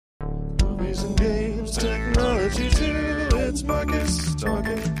Movies and games, technology too. It's Marcus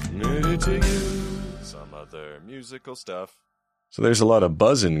talking nerdy to you. Some other musical stuff. So there's a lot of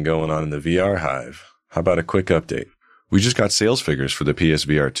buzzing going on in the VR hive. How about a quick update? We just got sales figures for the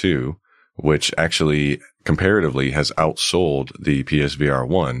PSVR 2, which actually comparatively has outsold the PSVR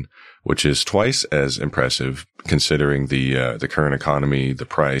 1, which is twice as impressive considering the current economy, the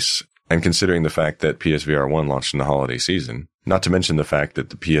price, and considering the fact that PSVR 1 launched in the holiday season. Not to mention the fact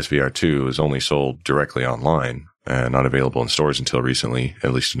that the PSVR 2 is only sold directly online and not available in stores until recently,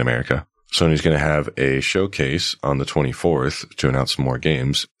 at least in America. Sony's going to have a showcase on the 24th to announce some more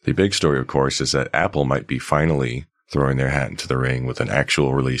games. The big story, of course, is that Apple might be finally throwing their hat into the ring with an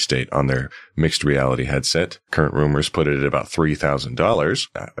actual release date on their mixed reality headset. Current rumors put it at about $3,000.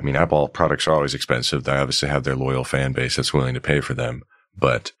 I mean, Apple products are always expensive. They obviously have their loyal fan base that's willing to pay for them.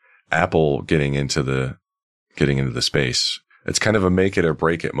 But Apple getting into the space, it's kind of a make it or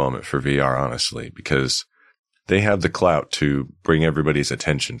break it moment for VR, honestly, because they have the clout to bring everybody's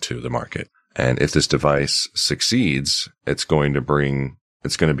attention to the market. And if this device succeeds, it's going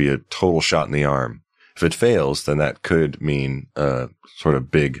to be a total shot in the arm. If it fails, then that could mean I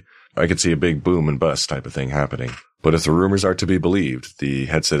could see a big boom and bust type of thing happening. But if the rumors are to be believed, the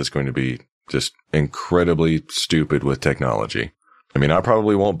headset is going to be just incredibly stupid with technology. I mean, I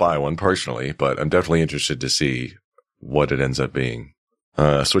probably won't buy one personally, but I'm definitely interested to see what it ends up being.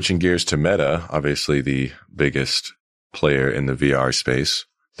 Switching gears to Meta, obviously the biggest player in the VR space.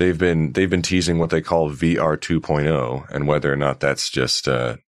 They've been teasing what they call VR 2.0, and whether or not that's just,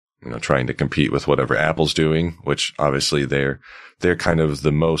 trying to compete with whatever Apple's doing, which obviously they're kind of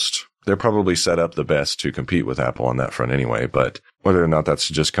they're probably set up the best to compete with Apple on that front anyway, but whether or not that's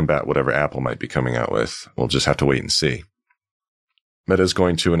to just combat whatever Apple might be coming out with, we'll just have to wait and see. Meta's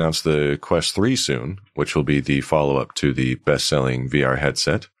going to announce the Quest 3 soon, which will be the follow-up to the best-selling VR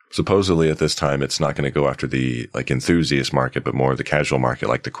headset. Supposedly at this time, it's not going to go after the enthusiast market, but more the casual market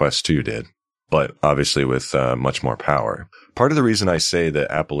like the Quest 2 did, but obviously with much more power. Part of the reason I say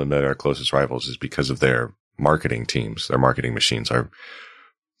that Apple and Meta are closest rivals is because of their marketing teams. Their marketing machines are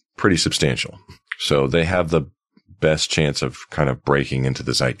pretty substantial. So they have the best chance of kind of breaking into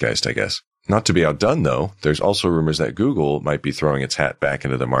the zeitgeist, I guess. Not to be outdone, though, there's also rumors that Google might be throwing its hat back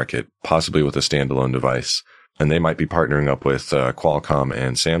into the market, possibly with a standalone device, and they might be partnering up with Qualcomm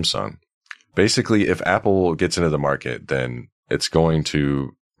and Samsung. Basically, if Apple gets into the market, then it's going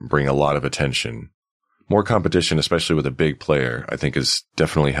to bring a lot of attention. More competition, especially with a big player, I think is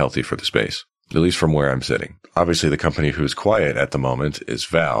definitely healthy for the space, at least from where I'm sitting. Obviously, the company who's quiet at the moment is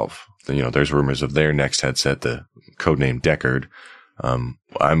Valve. There's rumors of their next headset, the codenamed Deckard.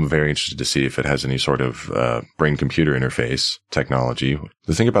 I'm very interested to see if it has any sort of brain-computer interface technology.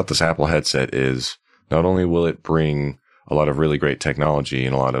 The thing about this Apple headset is not only will it bring a lot of really great technology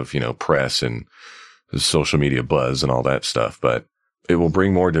and a lot of, press and social media buzz and all that stuff, but it will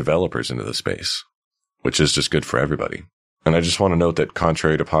bring more developers into the space, which is just good for everybody. And I just want to note that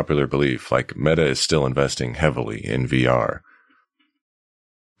contrary to popular belief, Meta is still investing heavily in VR.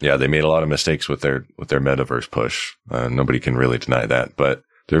 Yeah, they made a lot of mistakes with their metaverse push. Nobody can really deny that, but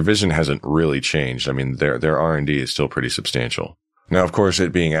their vision hasn't really changed. I mean, their R&D is still pretty substantial. Now, of course,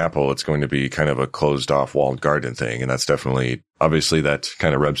 it being Apple, it's going to be kind of a closed off walled garden thing. And that's obviously that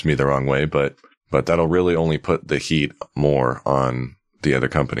kind of rubs me the wrong way, but that'll really only put the heat more on the other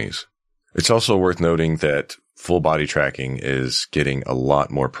companies. It's also worth noting that full body tracking is getting a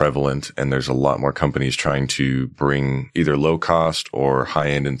lot more prevalent, and there's a lot more companies trying to bring either low cost or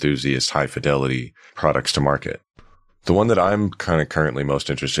high-end enthusiast, high fidelity products to market. The one that I'm kind of currently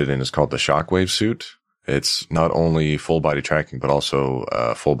most interested in is called the Shockwave suit. It's not only full body tracking, but also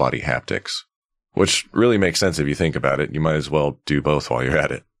full body haptics, which really makes sense if you think about it. You might as well do both while you're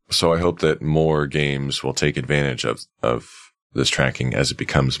at it. So I hope that more games will take advantage of this tracking as it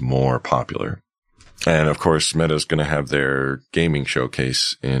becomes more popular. And of course, Meta's going to have their gaming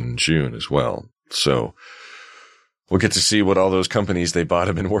showcase in June as well. So we'll get to see what all those companies they bought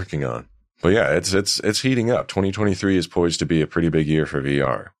have been working on. But yeah, it's heating up. 2023 is poised to be a pretty big year for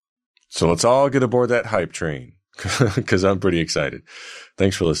VR. So let's all get aboard that hype train, because I'm pretty excited.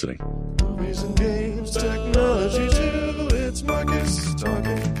 Thanks for listening. Movies and games, technology too. It's Marcus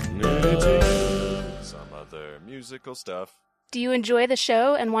talking nerdy to you. Some other musical stuff. Do you enjoy the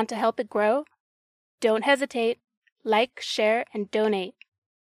show and want to help it grow? Don't hesitate. Like, share, and donate.